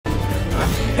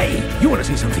You want to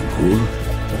see something cool?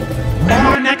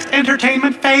 Our next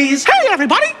entertainment phase. Hey,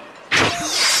 everybody!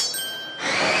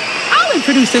 I'll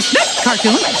introduce this next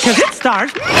cartoon because it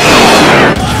stars.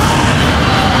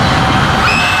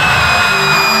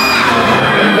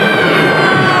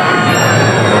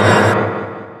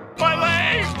 My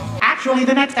leg! Actually,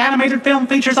 the next animated film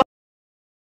features.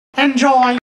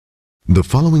 Enjoy! The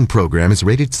following program is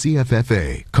rated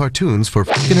CFFA, cartoons for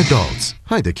f***ing adults.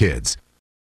 Hide the kids.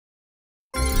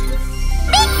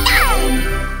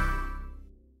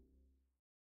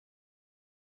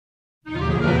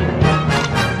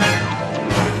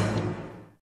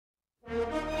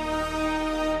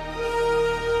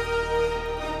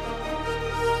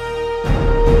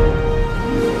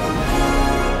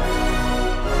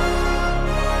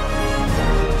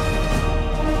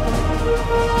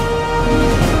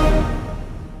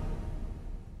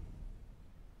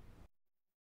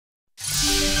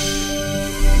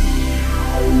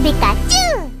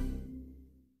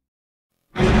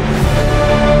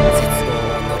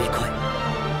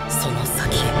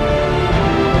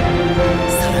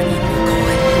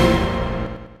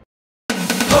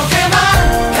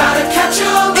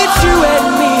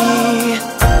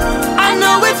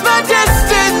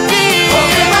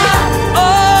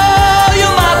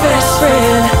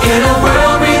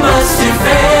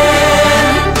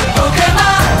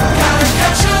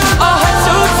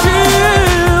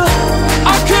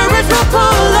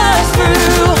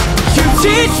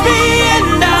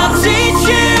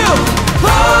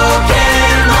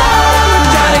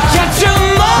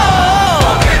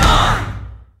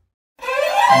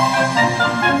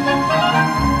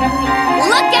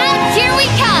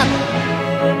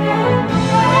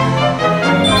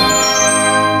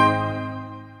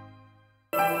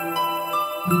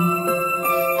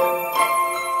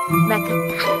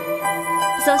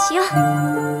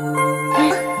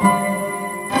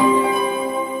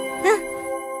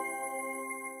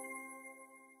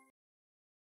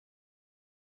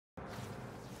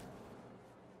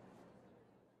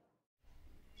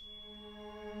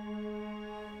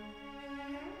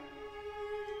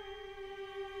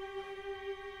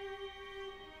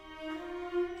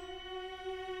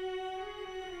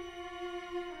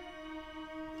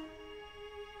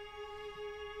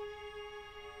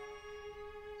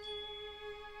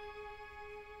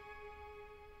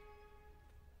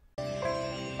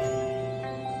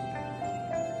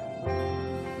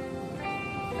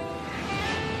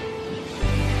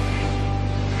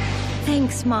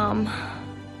 Thanks, Mom.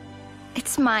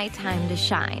 It's my time to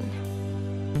shine.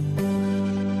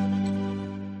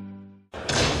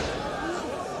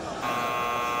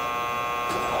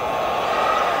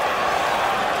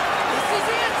 This is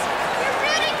it! We're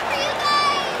rooting for you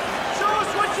guys! Show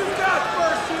us what you got,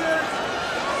 first years!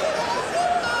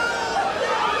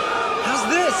 How's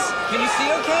this? Can you see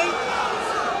okay?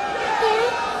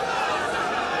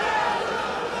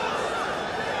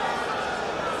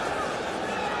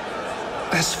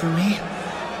 As for me,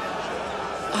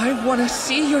 I want to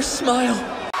see your smile.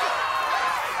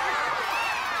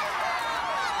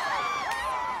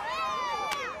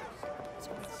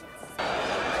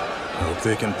 Hope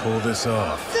they can pull this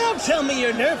off. Don't tell me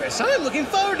you're nervous. I'm looking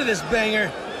forward to this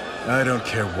banger. I don't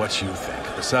care what you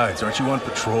think. Besides, aren't you on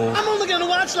patrol? I'm only gonna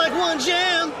watch like one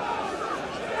jam.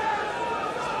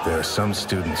 There are some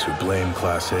students who blame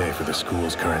Class A for the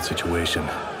school's current situation,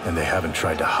 and they haven't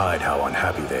tried to hide how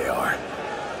unhappy they are.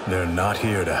 They're not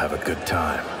here to have a good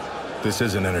time. This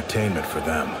isn't entertainment for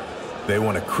them. They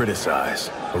want to criticize,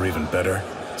 or even better,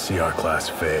 see our class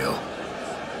fail.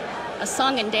 A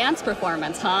song and dance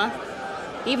performance, huh?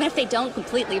 Even if they don't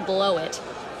completely blow it.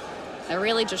 They're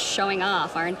really just showing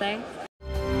off, aren't they?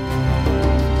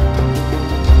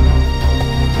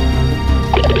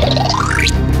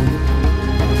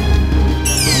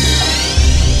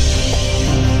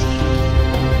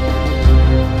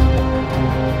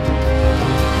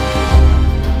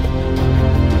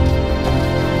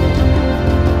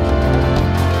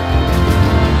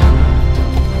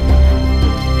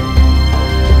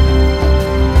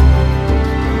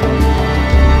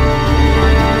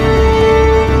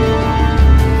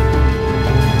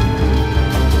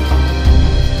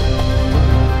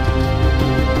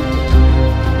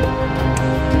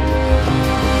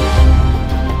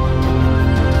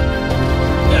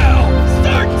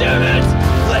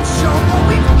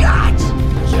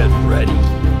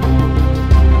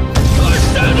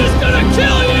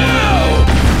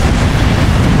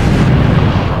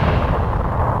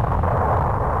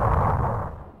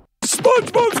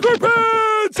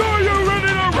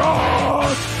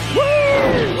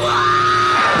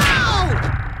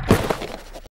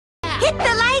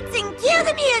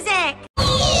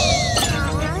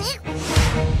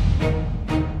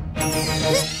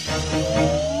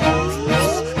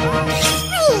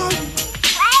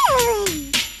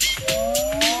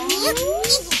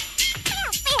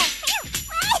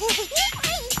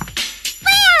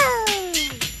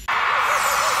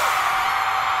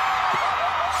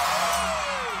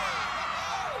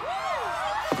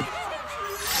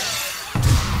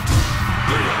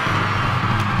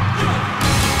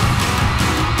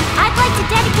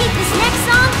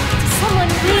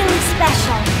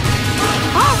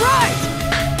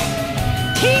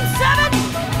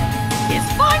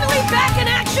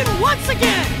 once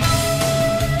again!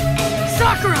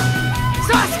 Sakura!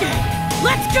 Sasuke!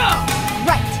 Let's go!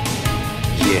 Right.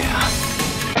 Yeah.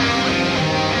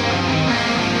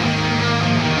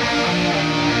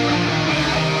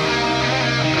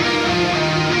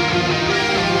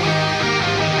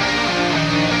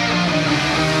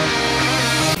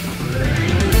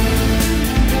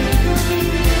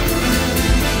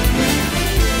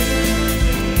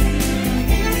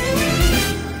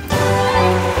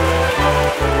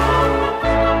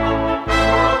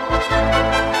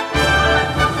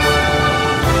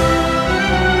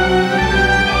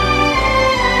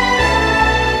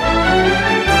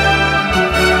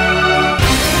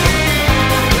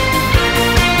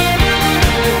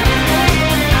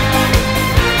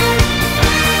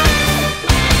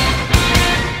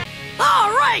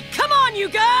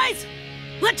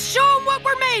 Let's show them what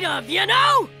we're made of, you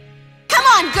know? Come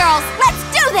on, girls, let's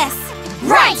do this!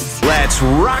 Right! Let's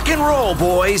rock and roll,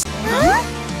 boys!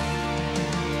 Huh?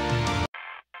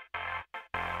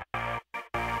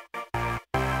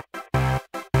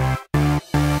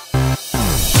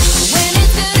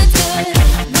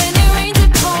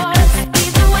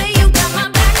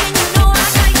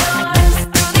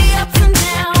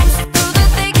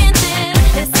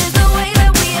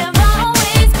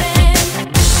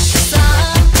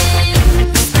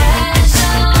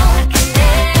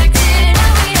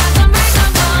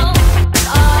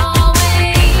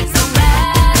 Always, no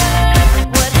matter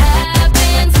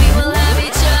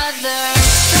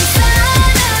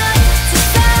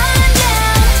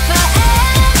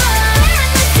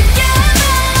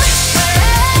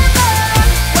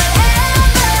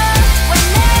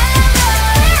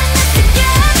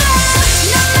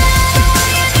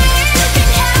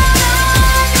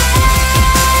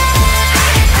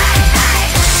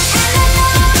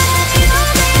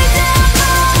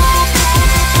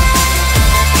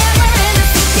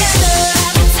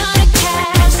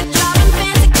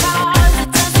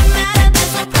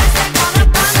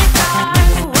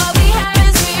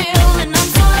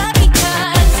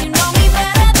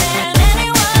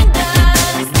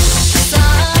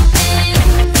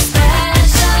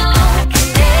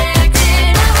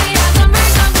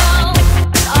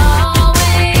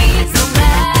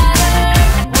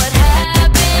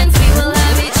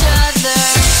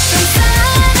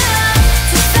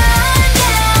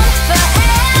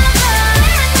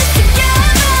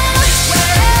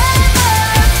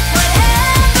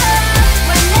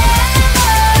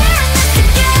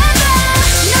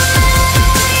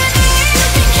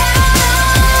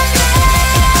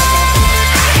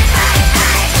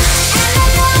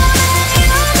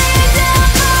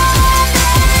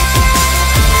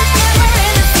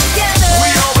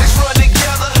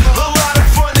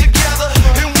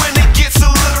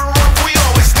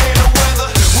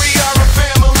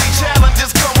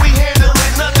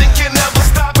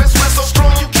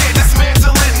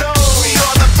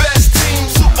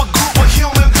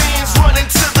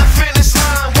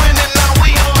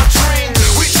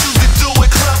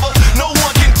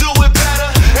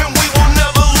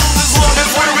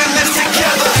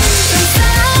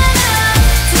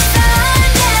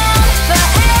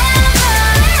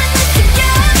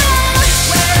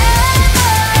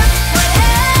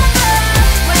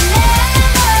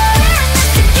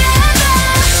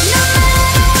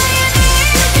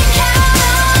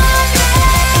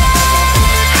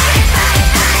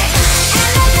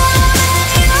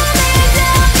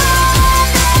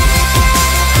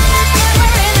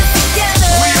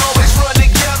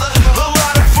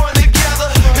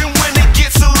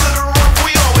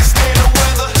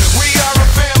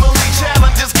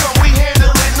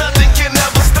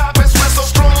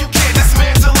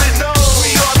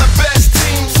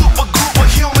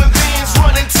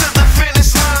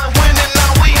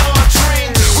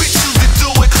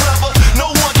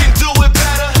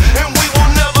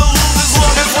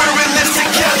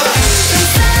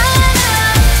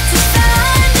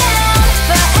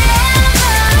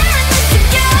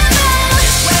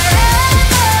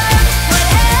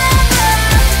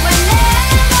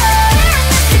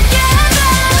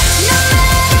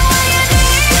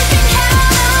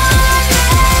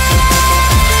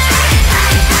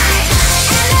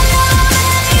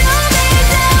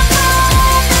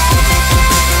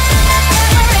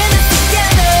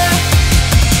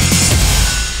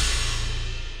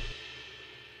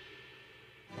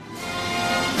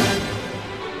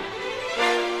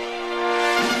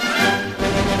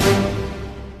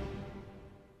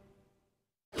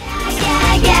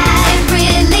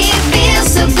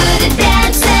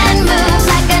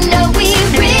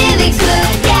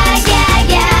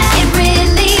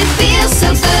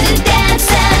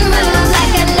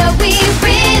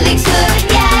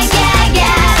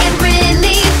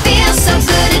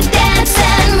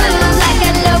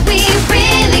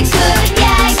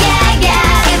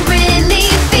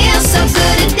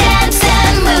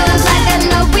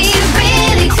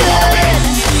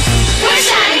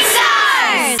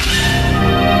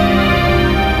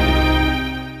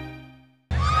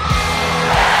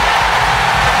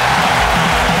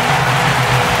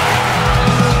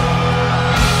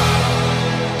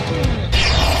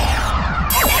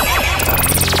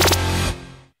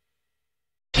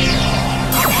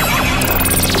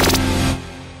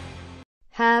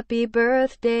Happy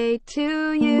birthday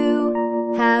to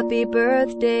you. Happy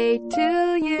birthday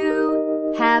to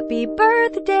you. Happy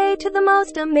birthday to the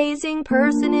most amazing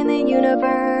person in the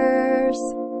universe.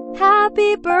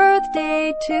 Happy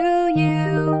birthday to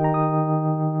you.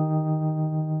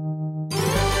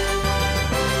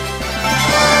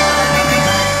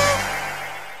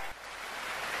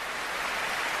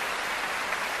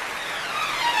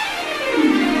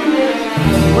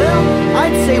 Well,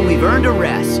 I'd say we've earned a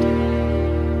rest.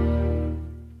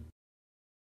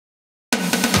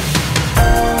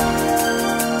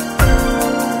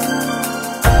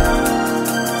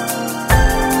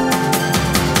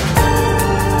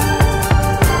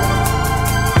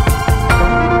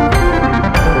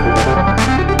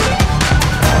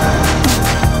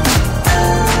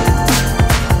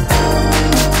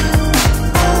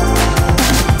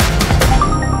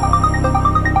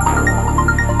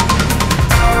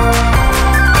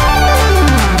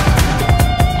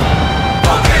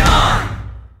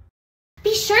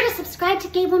 Be sure to subscribe to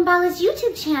GabeNwagala's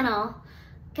YouTube channel.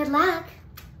 Good luck.